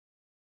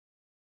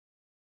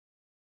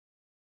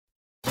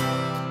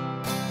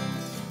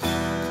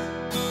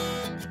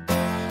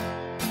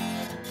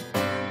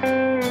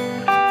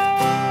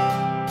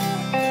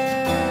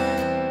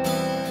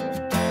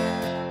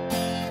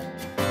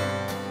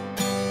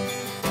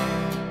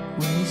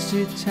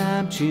Is it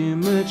time too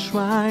much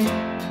wine?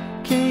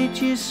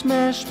 Can't you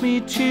smash me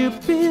to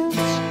bits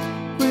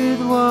with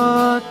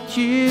what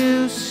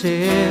you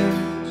said?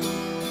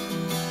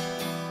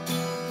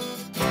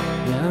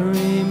 Your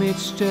image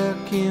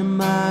stuck in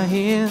my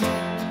head,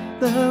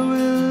 though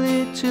a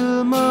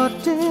little more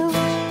doubt,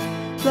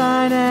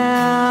 line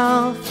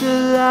after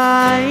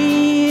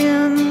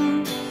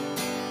line.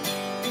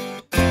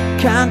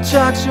 Can't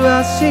talk so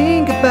I'll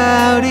think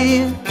about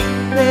it.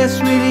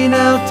 There's really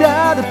no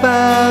doubt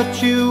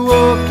about you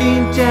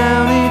walking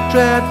down a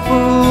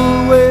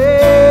dreadful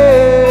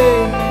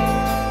way.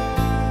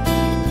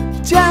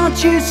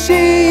 Don't you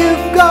see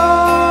you've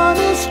gone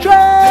astray?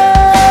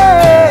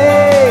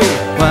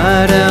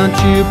 Why don't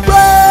you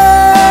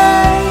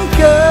break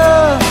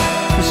up?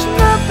 There's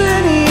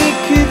nothing he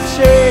could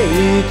say.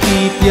 You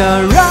keep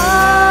your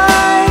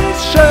eyes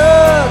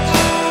shut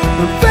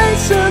and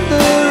facing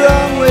the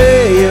wrong way.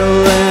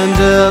 You'll end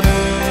up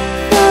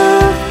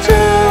fucked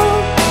up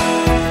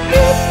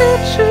if you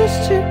choose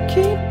to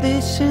keep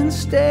this and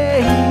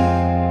stay.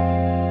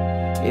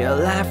 Your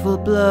life will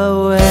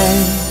blow away.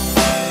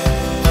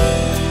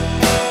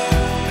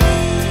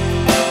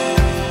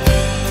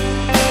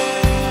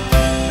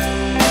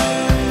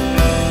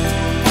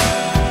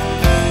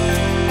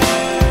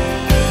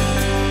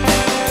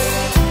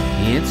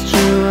 It's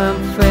true I'm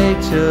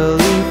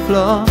fatally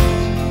flawed.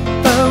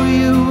 Oh,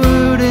 you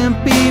wouldn't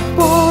be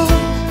bored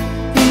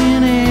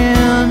in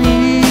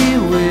any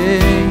way.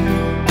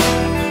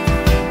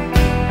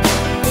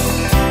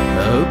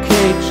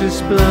 Okay, just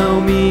blow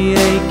me a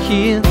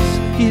kiss.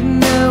 You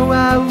know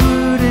I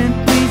wouldn't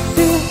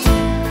resist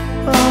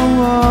or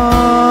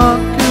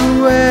walk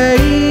away.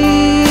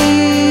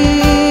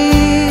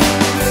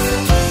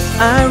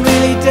 I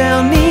really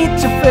don't need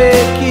to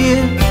fake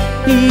it.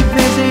 He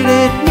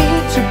visited me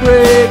to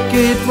break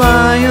it.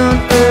 Why on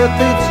earth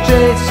it's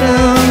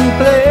Jason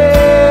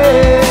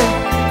play?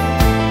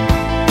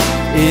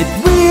 It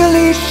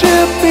really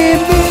should be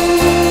me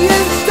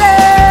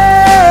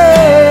instead.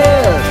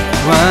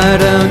 Why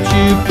don't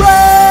you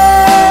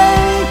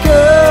break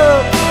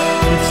up?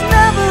 It's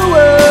never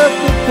worth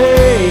the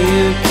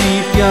pain.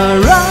 Keep your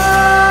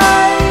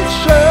eyes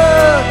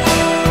shut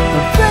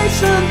and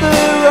facing the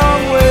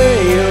wrong way.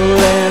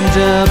 You'll end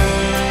up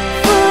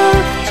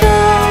fucked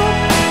up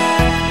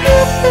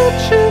if you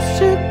choose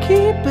to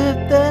keep it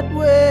that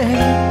way.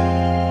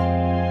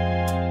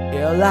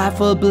 Your life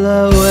will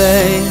blow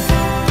away.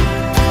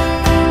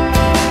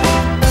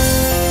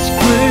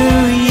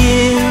 Screw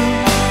you,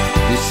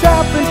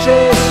 yourself and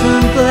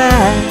Jason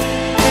Black.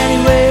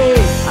 Anyway,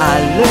 I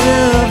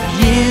love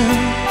you.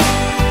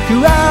 Go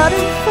out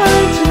and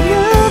find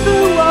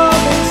another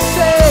one and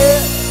say,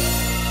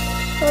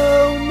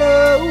 oh no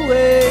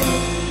way,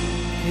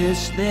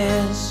 'cause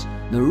there's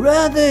no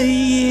other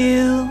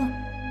you.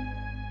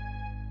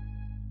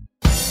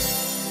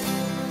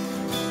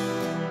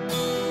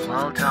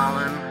 Well,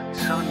 darling,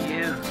 it's on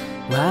you.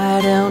 Why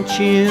don't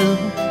you?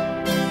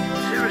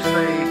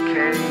 Seriously,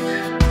 Kate.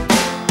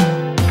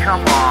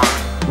 Come on.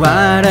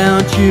 Why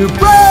don't you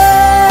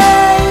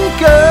break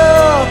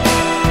up?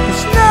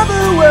 It's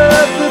never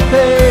worth the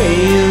pain.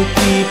 You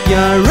keep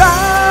your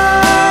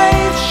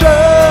eyes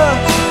shut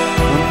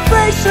and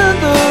facing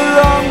the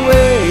wrong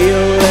way.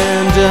 You'll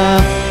end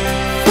up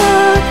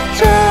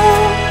fucked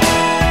up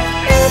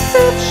if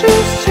you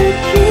choose to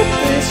keep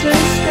this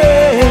and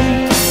stay.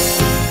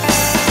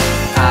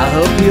 I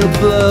hope you'll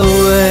blow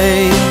away.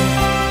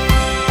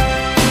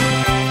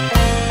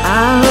 I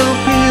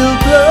hope you'll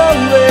blow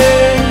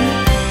away.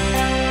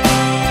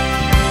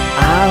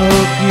 I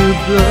hope you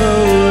blow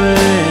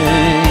away.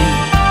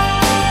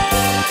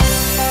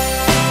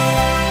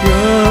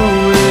 Blow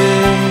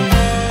away.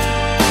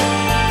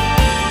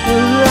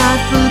 Your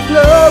life will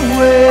blow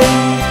away.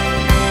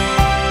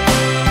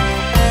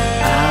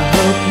 I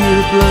hope you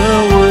blow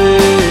away.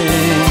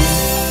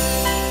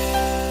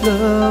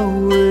 Blow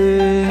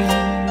away.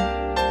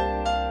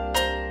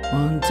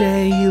 One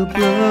day you'll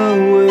blow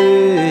away.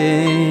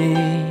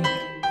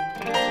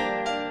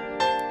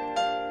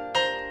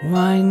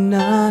 Why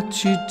not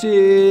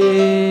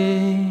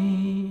today?